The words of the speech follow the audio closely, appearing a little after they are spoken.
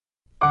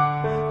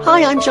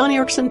Hi, I'm Johnny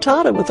Erickson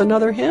Tata with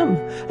another hymn,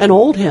 an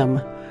old hymn,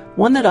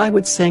 one that I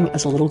would sing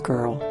as a little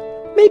girl.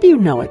 Maybe you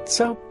know it,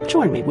 so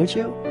join me, would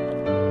you?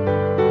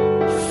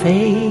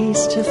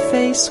 Face to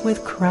face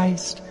with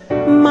Christ,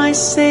 my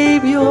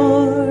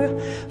Savior,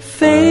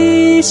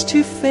 face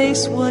to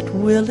face, what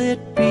will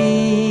it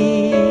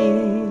be?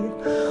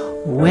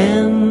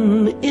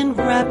 When in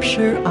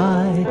rapture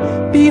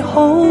I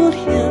behold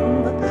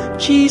Him,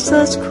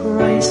 Jesus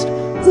Christ,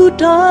 who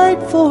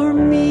died for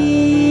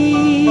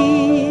me.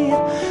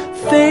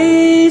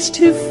 Face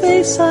to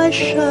face I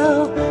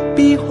shall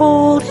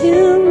behold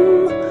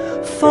Him,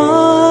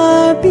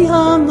 far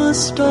beyond the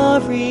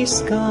starry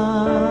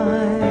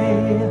sky.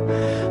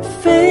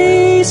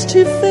 Face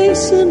to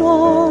face in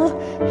all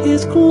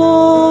His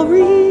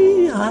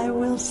glory, I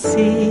will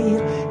see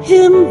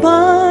Him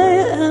by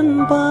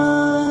and by.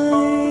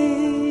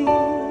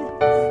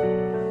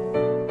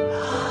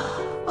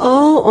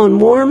 Oh, on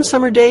warm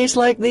summer days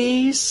like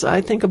these,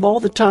 I think of all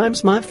the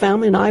times my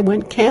family and I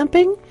went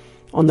camping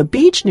on the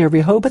beach near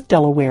Rehoboth,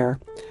 Delaware.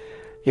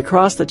 You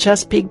cross the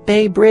Chesapeake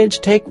Bay Bridge,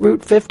 take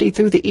Route 50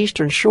 through the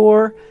eastern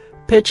shore,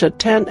 pitch a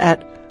tent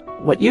at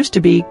what used to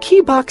be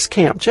Key Box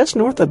Camp, just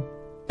north of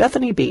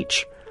Bethany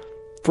Beach.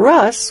 For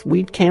us,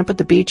 we'd camp at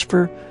the beach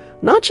for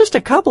not just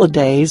a couple of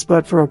days,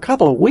 but for a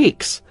couple of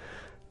weeks.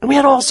 And we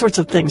had all sorts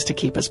of things to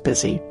keep us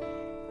busy.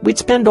 We'd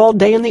spend all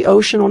day in the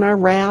ocean on our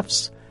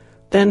rafts,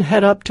 then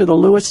head up to the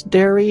Lewis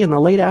Dairy in the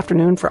late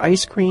afternoon for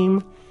ice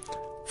cream,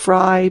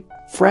 fry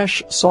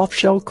fresh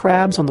soft-shell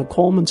crabs on the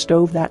Coleman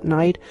stove that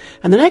night,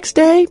 and the next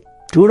day,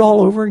 do it all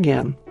over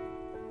again.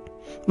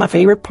 My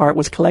favorite part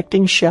was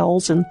collecting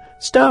shells and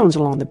stones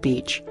along the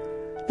beach,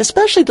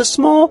 especially the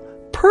small,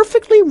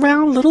 perfectly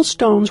round little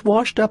stones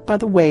washed up by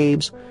the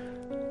waves.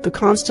 The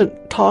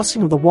constant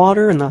tossing of the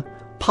water and the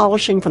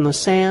polishing from the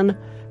sand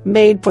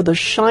made for the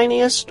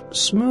shiniest,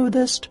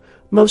 smoothest,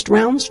 most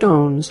round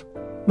stones.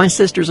 My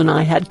sisters and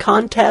I had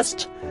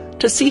contests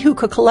to see who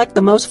could collect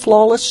the most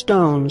flawless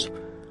stones.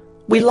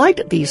 We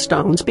liked these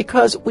stones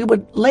because we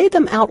would lay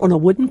them out on a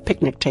wooden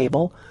picnic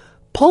table,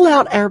 pull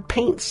out our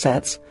paint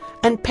sets,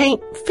 and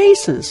paint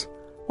faces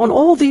on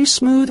all these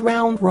smooth,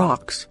 round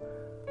rocks.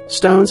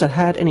 Stones that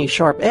had any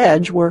sharp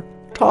edge were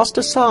tossed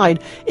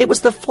aside. It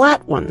was the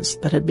flat ones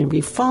that had been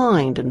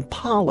refined and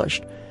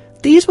polished.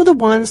 These were the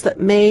ones that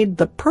made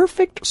the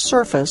perfect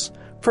surface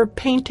for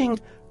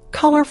painting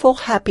colorful,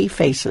 happy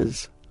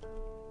faces.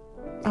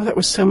 Oh, that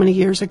was so many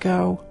years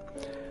ago.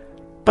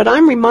 But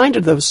I'm reminded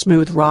of those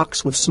smooth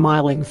rocks with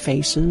smiling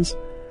faces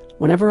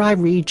whenever I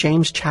read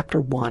James chapter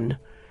 1.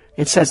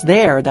 It says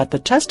there that the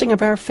testing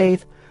of our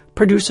faith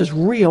produces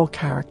real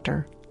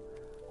character.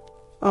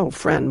 Oh,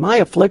 friend, my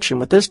affliction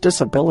with this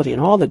disability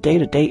and all the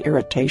day-to-day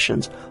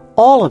irritations,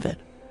 all of it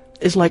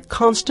is like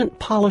constant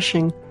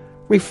polishing,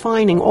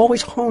 refining,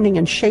 always honing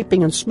and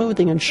shaping and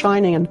smoothing and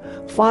shining and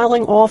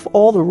filing off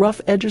all the rough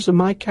edges of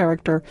my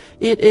character.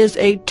 It is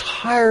a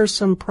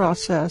tiresome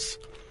process.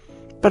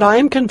 But I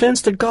am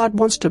convinced that God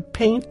wants to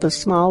paint the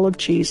smile of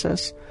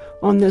Jesus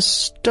on this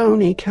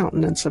stony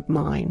countenance of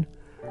mine.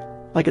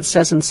 Like it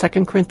says in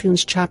 2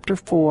 Corinthians chapter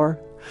 4,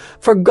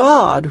 "For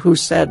God, who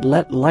said,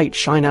 'Let light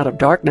shine out of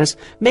darkness,'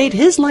 made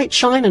His light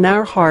shine in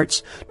our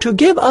hearts to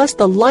give us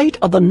the light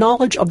of the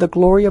knowledge of the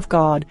glory of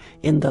God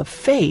in the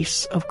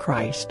face of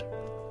Christ."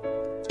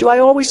 Do I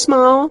always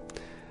smile?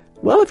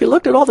 Well, if you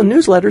looked at all the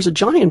newsletters of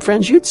Johnny and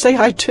Friends, you'd say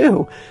I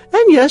do.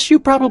 And yes, you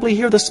probably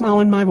hear the smile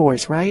in my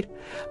voice, right?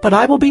 But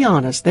I will be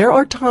honest, there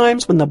are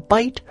times when the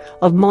bite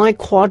of my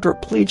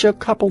quadriplegia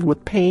coupled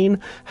with pain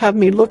have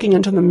me looking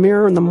into the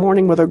mirror in the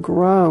morning with a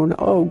groan.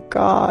 Oh,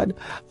 God,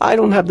 I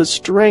don't have the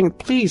strength.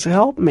 Please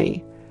help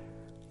me.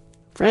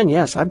 Friend,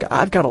 yes,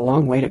 I've got a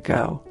long way to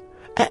go.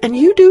 And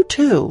you do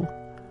too.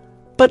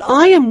 But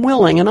I am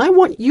willing, and I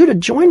want you to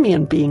join me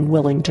in being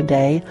willing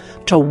today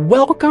to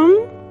welcome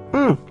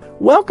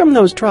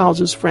those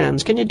trials as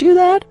friends. Can you do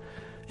that?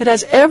 It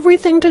has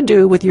everything to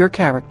do with your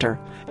character,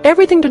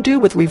 everything to do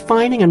with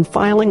refining and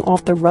filing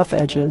off the rough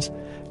edges,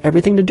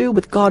 everything to do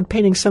with God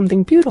painting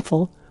something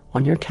beautiful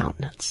on your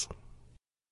countenance.